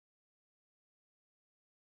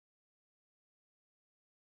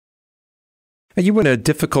Are you in a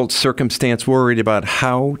difficult circumstance, worried about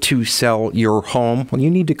how to sell your home? Well, you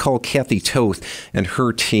need to call Kathy Toth and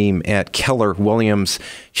her team at Keller Williams.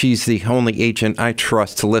 She's the only agent I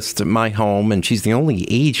trust to list my home, and she's the only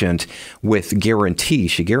agent with guarantee.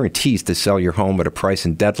 She guarantees to sell your home at a price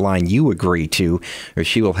and deadline you agree to, or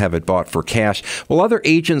she will have it bought for cash. While other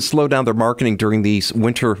agents slow down their marketing during these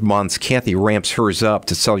winter months, Kathy ramps hers up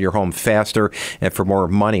to sell your home faster and for more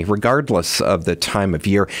money, regardless of the time of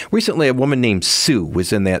year. Recently, a woman named Sue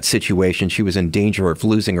was in that situation. She was in danger of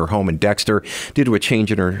losing her home in Dexter due to a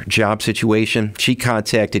change in her job situation. She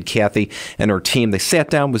contacted Kathy and her team. They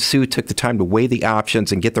sat down with Sue, took the time to weigh the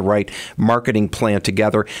options and get the right marketing plan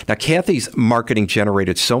together. Now, Kathy's marketing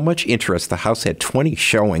generated so much interest, the house had 20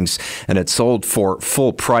 showings and it sold for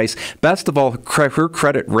full price. Best of all, her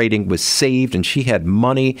credit rating was saved and she had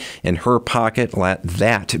money in her pocket. Let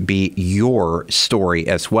that be your story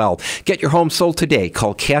as well. Get your home sold today.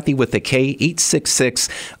 Call Kathy with a K,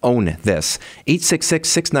 866-OWN-THIS,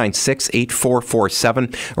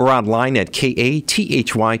 866-696-8447, or online at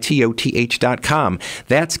kathytoth.com.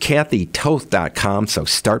 That's kathytoth.com, so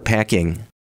start packing.